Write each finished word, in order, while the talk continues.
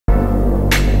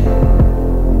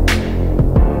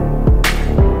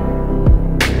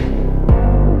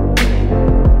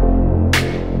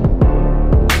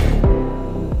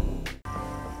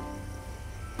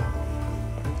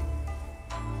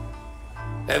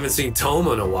haven't seen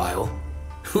Thoma in a while.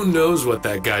 Who knows what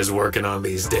that guy's working on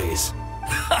these days?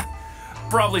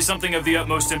 Probably something of the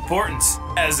utmost importance,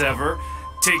 as ever.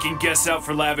 Taking guests out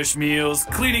for lavish meals,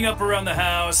 cleaning up around the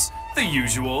house, the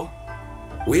usual.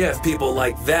 We have people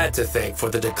like that to thank for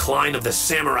the decline of the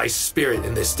samurai spirit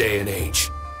in this day and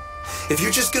age. If you're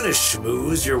just gonna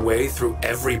schmooze your way through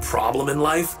every problem in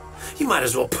life, you might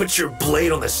as well put your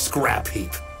blade on the scrap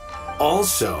heap.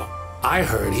 Also, I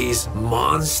heard he's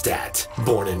Mondstadt,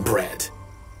 born and bred.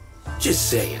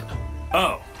 Just saying.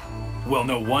 Oh, well,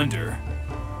 no wonder.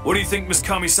 What do you think Miss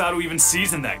Kamisato even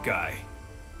sees in that guy?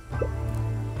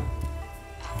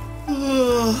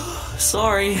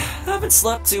 Sorry, haven't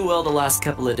slept too well the last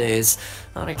couple of days,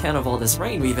 on account of all this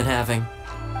rain we've been having.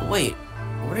 Wait,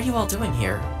 what are you all doing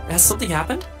here? Has something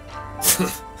happened?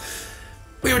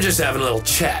 We were just having a little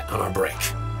chat on our break.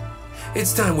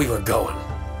 It's time we were going.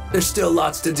 There's still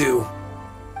lots to do.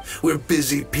 We're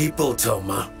busy people,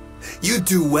 Thoma. You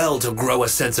do well to grow a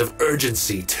sense of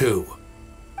urgency, too.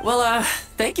 Well,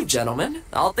 thank you, gentlemen.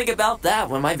 I'll think about that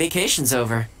when my vacation's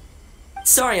over.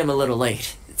 Sorry I'm a little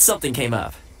late. Something came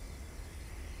up.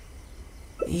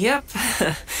 Yep,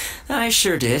 I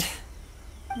sure did.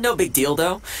 No big deal,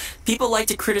 though. People like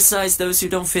to criticize those who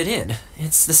don't fit in.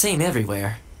 It's the same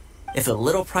everywhere. If a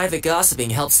little private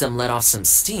gossiping helps them let off some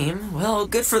steam, well,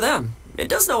 good for them. It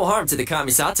does no harm to the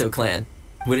Kamisato clan.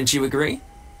 Wouldn't you agree?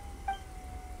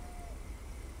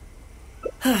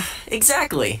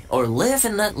 Exactly. Or live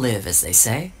and let live, as they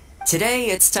say. Today,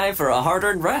 it's time for a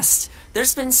hard-earned rest.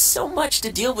 There's been so much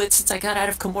to deal with since I got out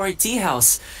of Komori Tea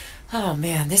House. Oh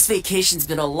man, this vacation's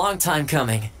been a long time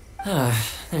coming.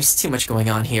 There's too much going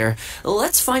on here.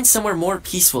 Let's find somewhere more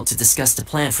peaceful to discuss the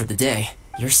plan for the day.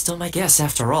 You're still my guest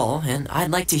after all, and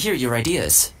I'd like to hear your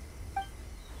ideas.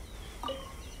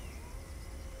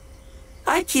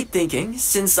 I keep thinking,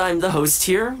 since I'm the host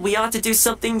here, we ought to do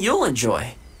something you'll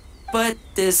enjoy. But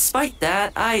despite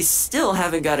that, I still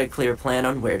haven't got a clear plan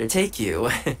on where to take you.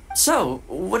 So,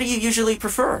 what do you usually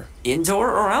prefer? Indoor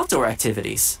or outdoor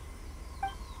activities?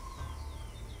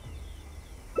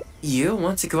 You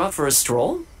want to go out for a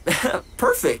stroll?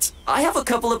 Perfect! I have a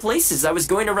couple of places I was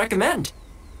going to recommend.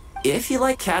 If you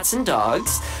like cats and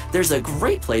dogs, there's a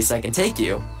great place I can take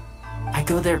you. I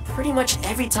go there pretty much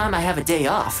every time I have a day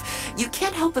off. You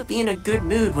can't help but be in a good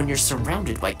mood when you're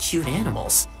surrounded by cute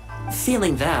animals.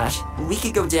 Feeling that, we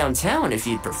could go downtown if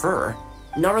you'd prefer.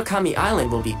 Narukami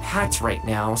Island will be packed right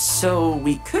now, so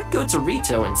we could go to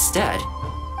Rito instead.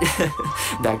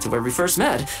 Back to where we first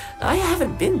met. I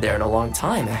haven't been there in a long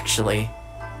time, actually.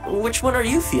 Which one are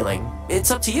you feeling?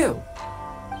 It's up to you.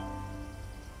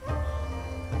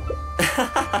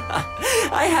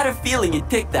 I had a feeling you'd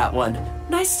pick that one.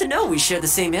 Nice to know we share the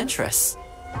same interests.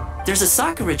 There's a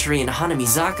sakura tree in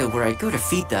Hanamizaka where I go to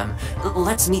feed them.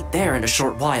 Let's meet there in a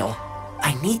short while.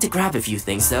 I need to grab a few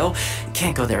things, though.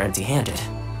 Can't go there empty-handed.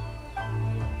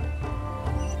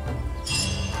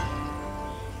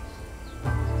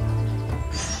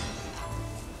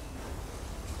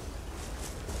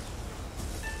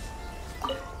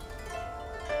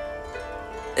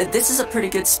 This is a pretty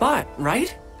good spot,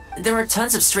 right? There are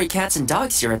tons of stray cats and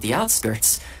dogs here at the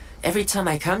outskirts. Every time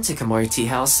I come to Komori Tea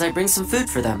House, I bring some food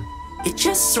for them. It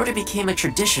just sort of became a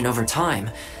tradition over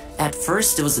time. At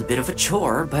first, it was a bit of a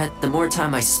chore, but the more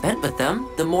time I spent with them,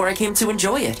 the more I came to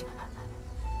enjoy it.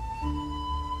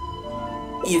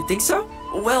 You think so?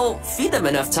 Well, feed them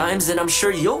enough times and I'm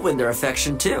sure you'll win their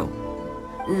affection too.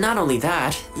 Not only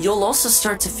that, you'll also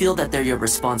start to feel that they're your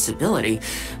responsibility.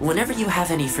 Whenever you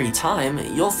have any free time,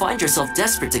 you'll find yourself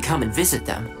desperate to come and visit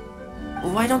them.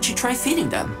 Why don't you try feeding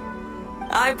them?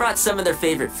 I brought some of their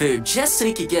favorite food just so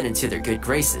you could get into their good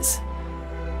graces.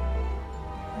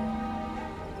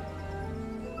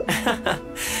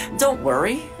 Don't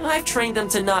worry, I've trained them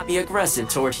to not be aggressive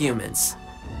toward humans.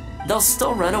 They'll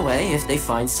still run away if they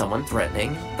find someone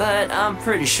threatening, but I'm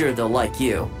pretty sure they'll like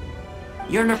you.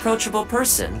 You're an approachable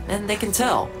person, and they can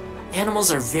tell.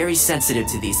 Animals are very sensitive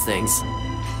to these things.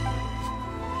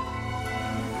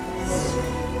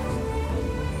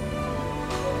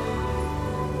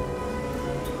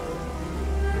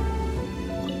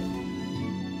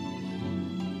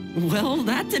 Well,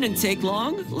 that didn't take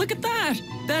long. Look at that!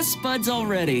 Best buds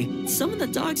already. Some of the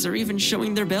dogs are even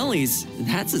showing their bellies.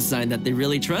 That's a sign that they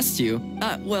really trust you.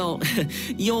 Well,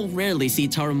 you'll rarely see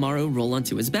Tarumaru roll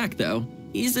onto his back, though.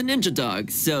 He's a ninja dog,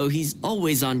 so he's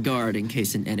always on guard in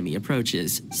case an enemy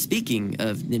approaches. Speaking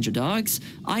of ninja dogs,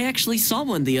 I actually saw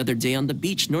one the other day on the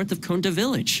beach north of Konda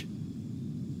Village.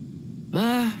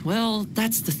 Well,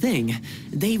 that's the thing.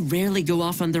 They rarely go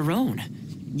off on their own.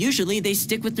 Usually they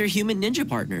stick with their human ninja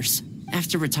partners.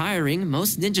 After retiring,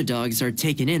 most ninja dogs are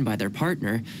taken in by their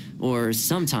partner, or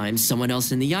sometimes someone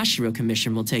else in the Yashiro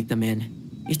Commission will take them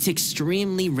in. It's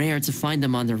extremely rare to find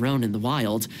them on their own in the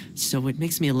wild, so it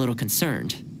makes me a little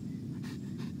concerned.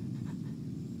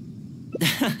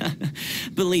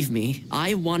 Believe me,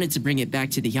 I wanted to bring it back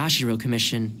to the Yashiro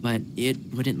Commission, but it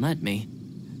wouldn't let me.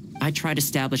 I tried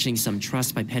establishing some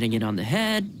trust by petting it on the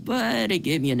head, but it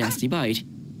gave me a nasty bite.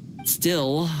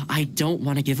 Still, I don't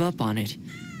want to give up on it.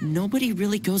 Nobody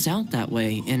really goes out that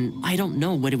way, and I don't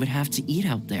know what it would have to eat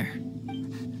out there.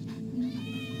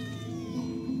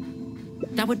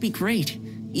 That would be great.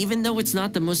 Even though it's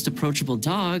not the most approachable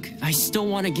dog, I still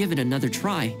want to give it another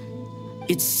try.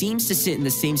 It seems to sit in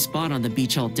the same spot on the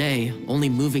beach all day, only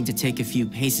moving to take a few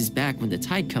paces back when the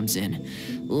tide comes in.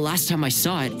 Last time I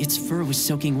saw it, its fur was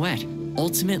soaking wet.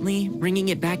 Ultimately, bringing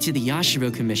it back to the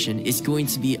Yashiro Commission is going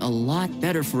to be a lot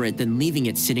better for it than leaving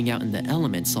it sitting out in the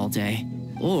elements all day.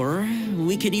 Or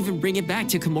we could even bring it back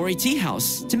to Komori Tea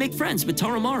House to make friends with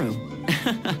Toromaru.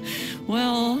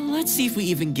 Well, let's see if we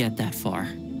even get that far.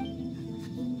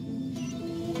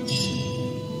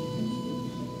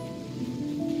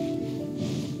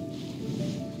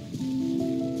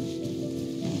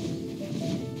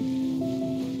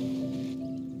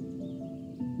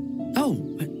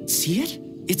 See it?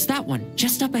 It's that one,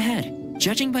 just up ahead.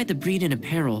 Judging by the breed and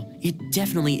apparel, it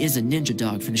definitely is a ninja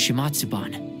dog from the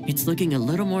Shimatsuban. It's looking a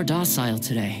little more docile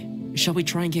today. Shall we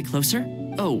try and get closer?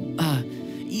 Oh,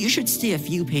 you should stay a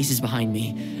few paces behind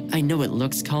me. I know it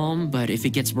looks calm, but if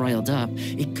it gets riled up,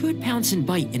 it could pounce and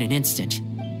bite in an instant.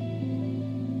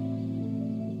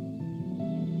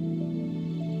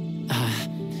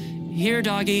 Here,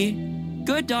 doggy.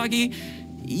 Good doggy.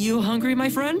 You hungry, my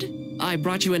friend? I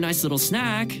brought you a nice little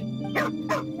snack.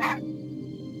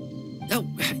 Oh,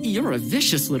 you're a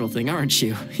vicious little thing, aren't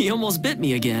you? You almost bit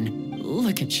me again.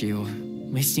 Look at you,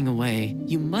 wasting away.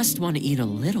 You must want to eat a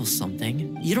little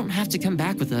something. You don't have to come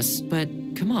back with us, but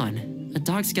come on. A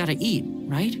dog's gotta eat,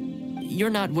 right? You're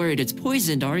not worried it's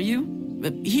poisoned, are you?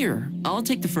 Here, I'll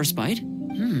take the first bite.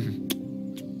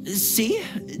 See?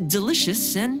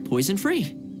 Delicious and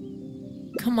poison-free.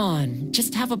 Come on,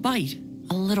 just have a bite.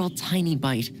 A little tiny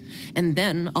bite. And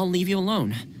then I'll leave you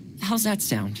alone. How's that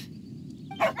sound?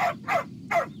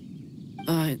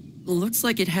 Looks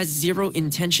like it has zero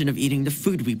intention of eating the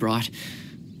food we brought.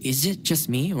 Is it just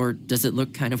me, or does it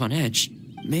look kind of on edge?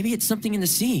 Maybe it's something in the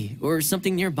sea, or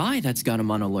something nearby that's got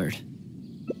him on alert.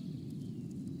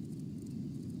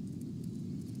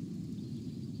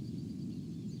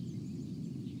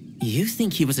 You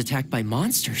think he was attacked by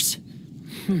monsters?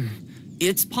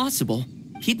 It's possible.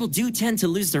 People do tend to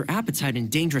lose their appetite in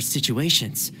dangerous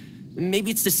situations.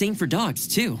 Maybe it's the same for dogs,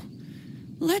 too.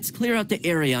 Let's clear out the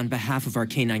area on behalf of our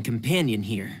canine companion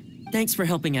here. Thanks for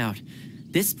helping out.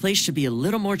 This place should be a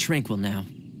little more tranquil now.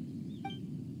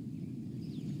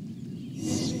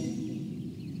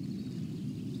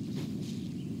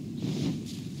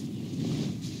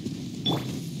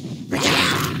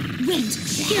 Wait,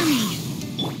 hear me.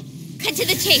 Cut to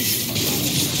the chase.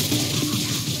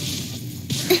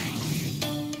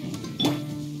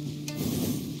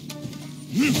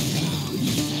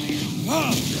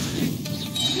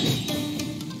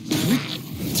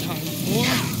 Time for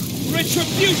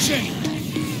retribution!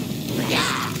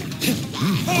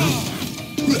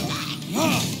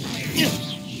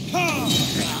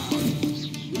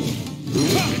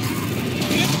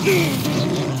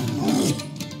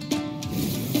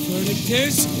 Verdict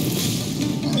is...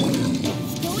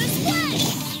 Go as planned!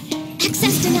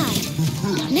 Access denied.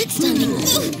 Next time.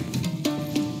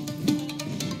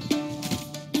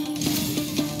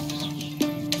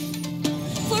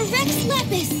 For Rex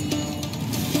Lapis!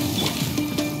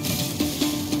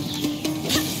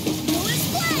 Go as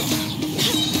planned!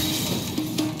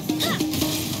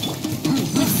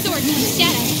 With sword in the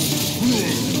shadow.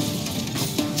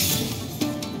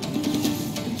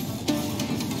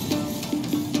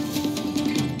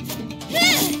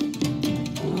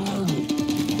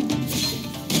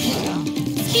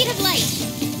 Speed of light.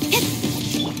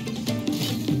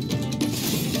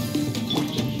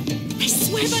 I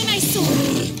swear by my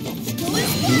sword. Go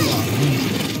as planned.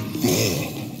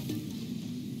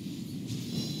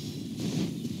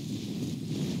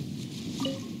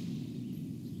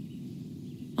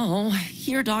 Oh,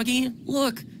 here, doggy.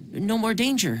 Look, no more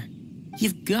danger.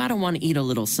 You've gotta want to eat a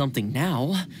little something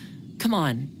now. Come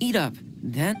on, eat up.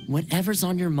 Then, whatever's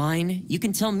on your mind, you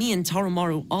can tell me and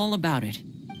Toromaru all about it.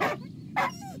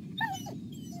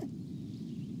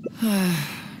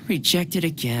 Rejected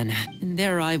again. And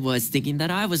there I was, thinking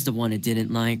that I was the one it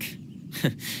didn't like.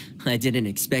 I didn't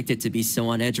expect it to be so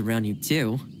on edge around you,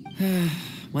 too.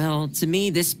 Well, to me,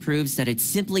 this proves that it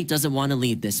simply doesn't want to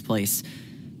leave this place.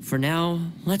 For now,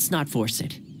 let's not force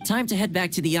it. Time to head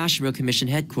back to the Yashiro Commission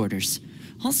headquarters.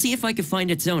 I'll see if I can find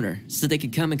its owner, so they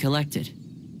can come and collect it.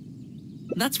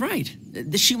 That's right.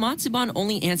 The Shumatsuban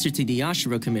only answer to the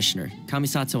Yashiro Commissioner,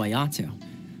 Kamisato Ayato.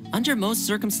 Under most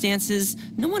circumstances,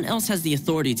 no one else has the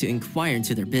authority to inquire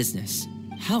into their business.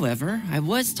 However, I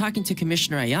was talking to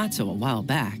Commissioner Ayato a while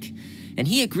back, and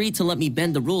he agreed to let me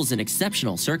bend the rules in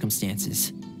exceptional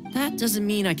circumstances. That doesn't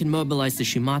mean I can mobilize the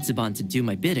Shumatsuban to do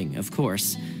my bidding, of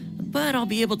course, but I'll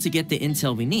be able to get the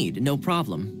intel we need, no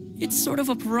problem. It's sort of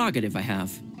a prerogative I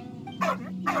have.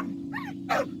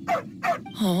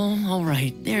 Oh, all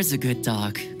right, there's a good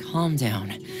dog. Calm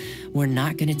down. We're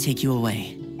not gonna take you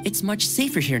away. It's much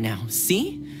safer here now,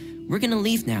 see? We're gonna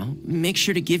leave now. Make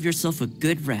sure to give yourself a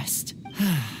good rest.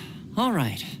 All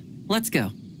right, let's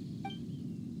go.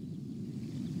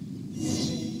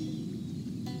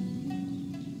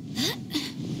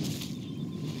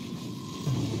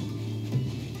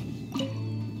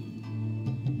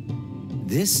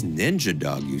 This ninja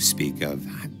dog you speak of,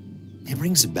 it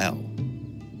rings a bell.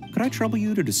 Could I trouble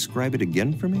you to describe it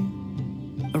again for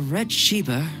me? A red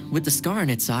Shiba with the scar in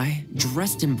its eye,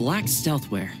 dressed in black stealth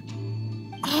wear.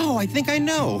 Oh, I think I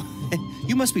know.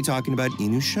 You must be talking about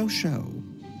Inu Shosho.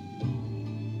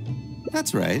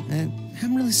 That's right.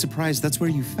 I'm really surprised that's where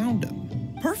you found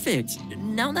him. Perfect.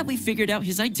 Now that we figured out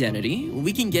his identity,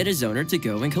 we can get his owner to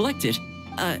go and collect it.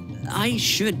 I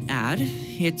should add,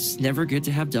 it's never good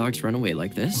to have dogs run away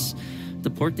like this. The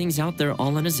poor thing's out there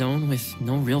all on his own with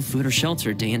no real food or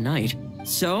shelter day and night.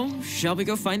 So, shall we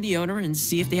go find the owner and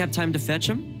see if they have time to fetch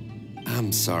him?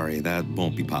 I'm sorry, that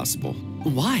won't be possible.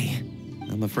 Why?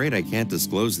 I'm afraid I can't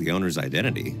disclose the owner's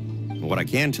identity. What I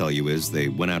can tell you is they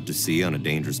went out to sea on a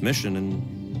dangerous mission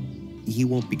and he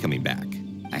won't be coming back.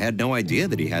 I had no idea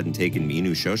that he hadn't taken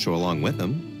Inu Shosho along with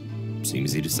him.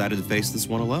 Seems he decided to face this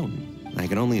one alone. I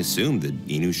can only assume that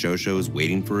Inu Shosho is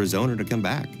waiting for his owner to come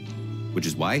back, which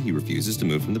is why he refuses to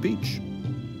move from the beach.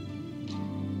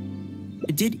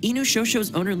 Did Inu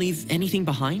Shosho's owner leave anything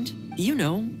behind? You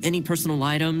know, any personal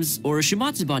items or a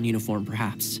Shumatsuban uniform,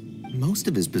 perhaps? Most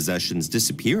of his possessions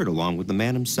disappeared along with the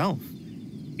man himself.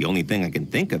 The only thing I can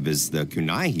think of is the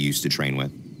kunai he used to train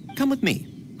with. Come with me.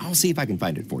 I'll see if I can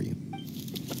find it for you.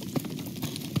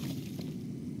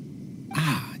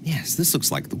 Ah, yes, this looks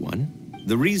like the one.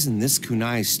 The reason this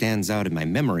kunai stands out in my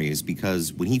memory is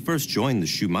because when he first joined the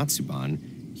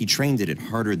Shumatsuban, he trained at it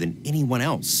harder than anyone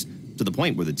else, to the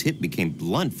point where the tip became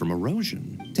blunt from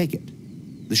erosion. Take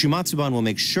it. The Shumatsuban will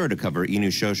make sure to cover Inu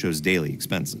Shosho's daily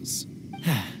expenses.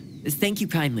 Thank you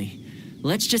kindly.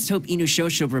 Let's just hope Inu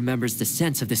Shosho remembers the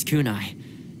sense of this kunai.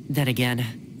 Then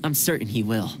again, I'm certain he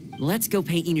will. Let's go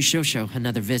pay Inu Shosho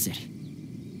another visit.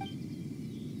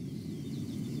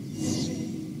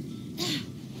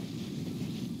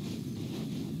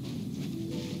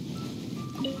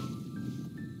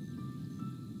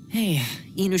 Hey,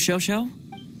 Inu Shosho?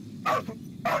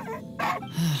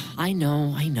 I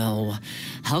know.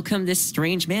 How come this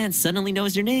strange man suddenly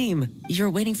knows your name? You're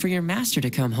waiting for your master to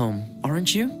come home,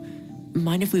 aren't you?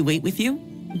 Mind if we wait with you?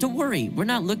 Don't worry, we're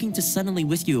not looking to suddenly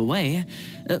whisk you away.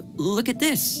 Look at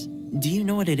this. Do you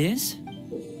know what it is?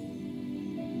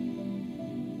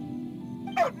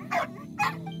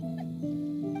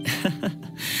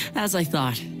 As I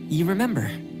thought, you remember.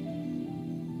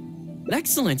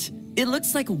 Excellent. It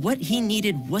looks like what he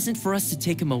needed wasn't for us to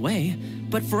take him away,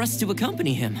 but for us to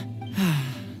accompany him.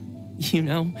 You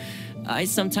know, I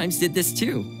sometimes did this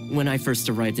too, when I first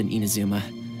arrived in Inazuma.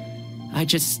 I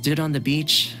just stood on the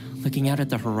beach, looking out at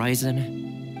the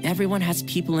horizon. Everyone has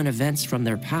people and events from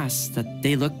their past that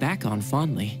they look back on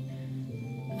fondly.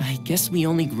 I guess we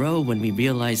only grow when we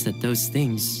realize that those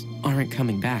things aren't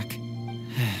coming back.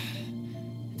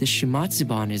 The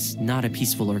Shumatsuban is not a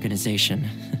peaceful organization.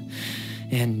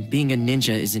 And being a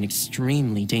ninja is an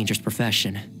extremely dangerous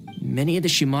profession. Many of the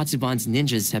Shumatsuban's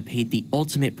ninjas have paid the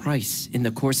ultimate price in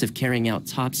the course of carrying out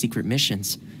top-secret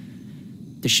missions.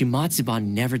 The Shumatsuban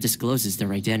never discloses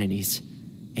their identities,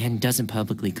 and doesn't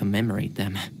publicly commemorate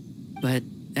them. But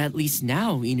at least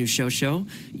now, Inu Shosho,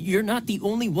 you're not the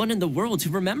only one in the world who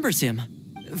remembers him.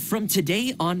 From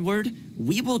today onward,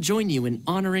 we will join you in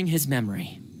honoring his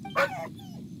memory.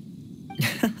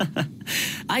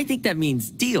 I think that means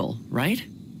deal, right?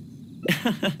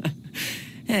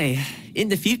 Hey, in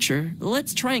the future,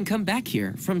 let's try and come back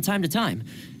here from time to time,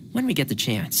 when we get the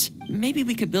chance. Maybe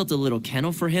we could build a little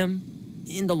kennel for him.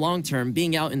 In the long term,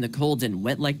 being out in the cold and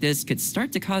wet like this could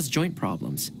start to cause joint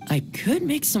problems. I could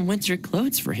make some winter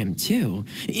clothes for him, too.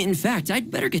 In fact,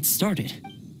 I'd better get started.